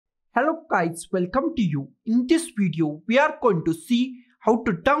Hello guys, welcome to you. In this video, we are going to see how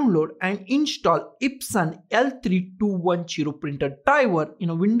to download and install Epson L3210 printer driver in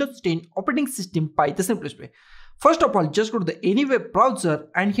a Windows 10 operating system by the simplest way. First of all, just go to the any web browser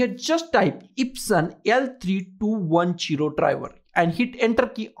and here just type Epson L3210 driver and hit enter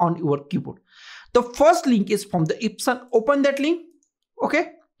key on your keyboard. The first link is from the Epson. Open that link.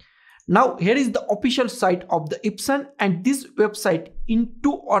 Okay. Now here is the official site of the Epson, and this website in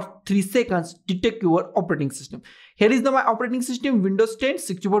 2 or 3 seconds detect your operating system. Here is my operating system, Windows 10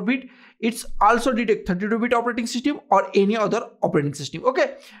 64-bit. It's also detect 32-bit operating system or any other operating system.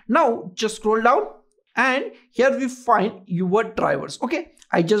 Okay, now just scroll down and here we find your drivers. Okay,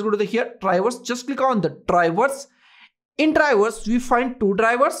 I just go to the here drivers, just click on the drivers. In drivers we find 2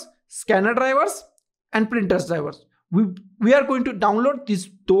 drivers, scanner drivers and printers drivers. We are going to download these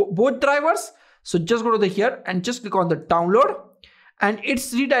both drivers. So just go to the here and just click on the download and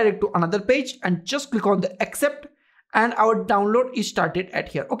it's redirect to another page and just click on the accept and our download is started at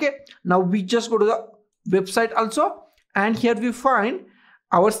here. Okay, now we just go to the website also and here we find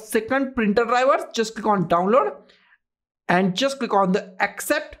our second printer driver. Just click on download and just click on the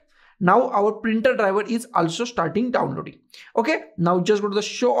accept. Now our printer driver is also starting downloading. Okay, now just go to the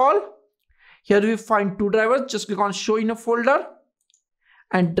show all. Here we find 2 drivers. Just click on show in a folder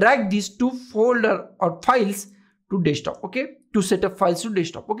and drag these 2 folder or files to desktop. Okay, to setup files to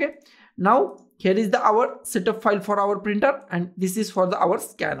desktop. Okay, now here is our setup file for our printer and this is for our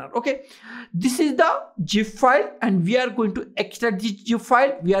scanner. Okay, this is the zip file and we are going to extract this zip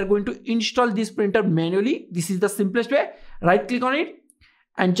file. We are going to install this printer manually. This is the simplest way. Right click on it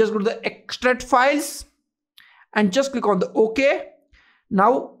and just go to the extract files and just click on the OK.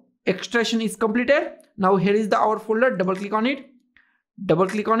 Now extraction is completed. Now here is our folder. Double click on it, double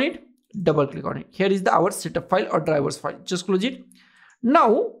click on it, double click on it. Here is our setup file or drivers file. Just close it.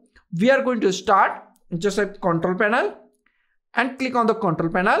 Now we are going to start. Just type control panel and click on the control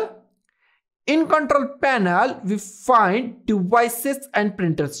panel. In control panel we find devices and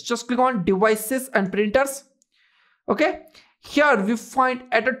printers. Just click on devices and printers. Okay, here we find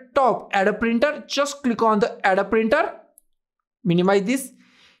at the top add a printer. Just click on the add a printer. Minimize this.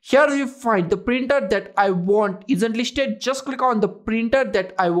 Here you find the printer that I want isn't listed. Just click on the printer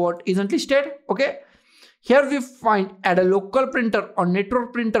that I want isn't listed. Okay. Here we find add a local printer or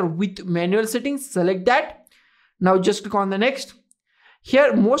network printer with manual settings. Select that. Now just click on the next.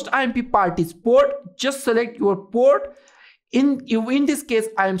 Here most IMP part is port. Just select your port. In this case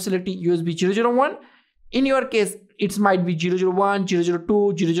I am selecting USB 001. In your case it might be 001,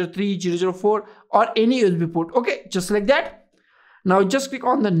 002, 003, 004 or any USB port. Okay. Just select that. Now just click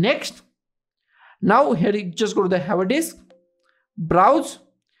on the next. Now here you just go to the have a disk, browse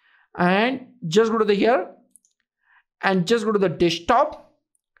and just go to the here and just go to the desktop.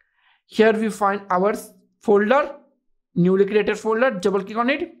 Here we find our folder, newly created folder. Double click on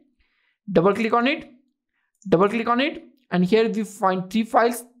it, double click on it, double click on it and here we find 3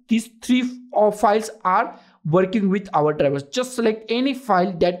 files. These 3 files are working with our drivers. Just select any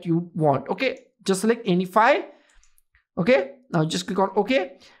file that you want. Okay, just select any file. Okay, now just click on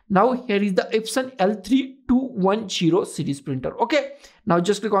OK. Now here is the Epson L3210 series printer. Okay, now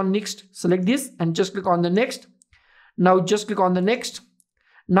just click on next. Select this and just click on the next. Now just click on the next.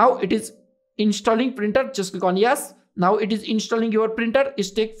 Now it is installing printer. Just click on yes. Now it is installing your printer.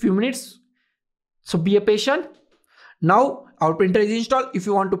 It takes few minutes, so be a patient. Now our printer is installed. If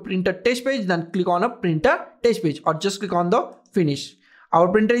you want to print a test page, then click on a printer test page or just click on the finish. Our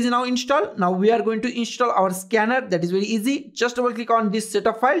printer is now installed. Now we are going to install our scanner. That is very easy. Just double click on this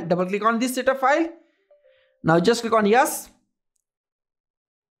setup file. Double click on this setup file. Now just click on yes.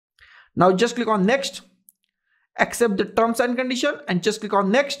 Now just click on next. Accept the terms and condition and just click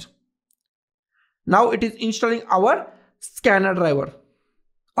on next. Now it is installing our scanner driver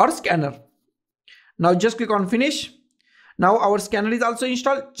or scanner. Now just click on finish. Now our scanner is also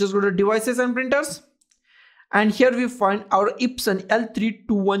installed. Just go to devices and printers. And here we find our Epson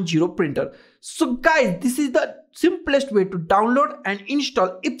L3210 printer. So guys, this is the simplest way to download and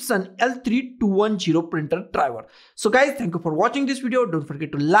install Epson L3210 printer driver. So guys, thank you for watching this video. Don't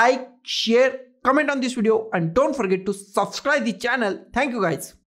forget to like, share, comment on this video and don't forget to subscribe the channel. Thank you guys.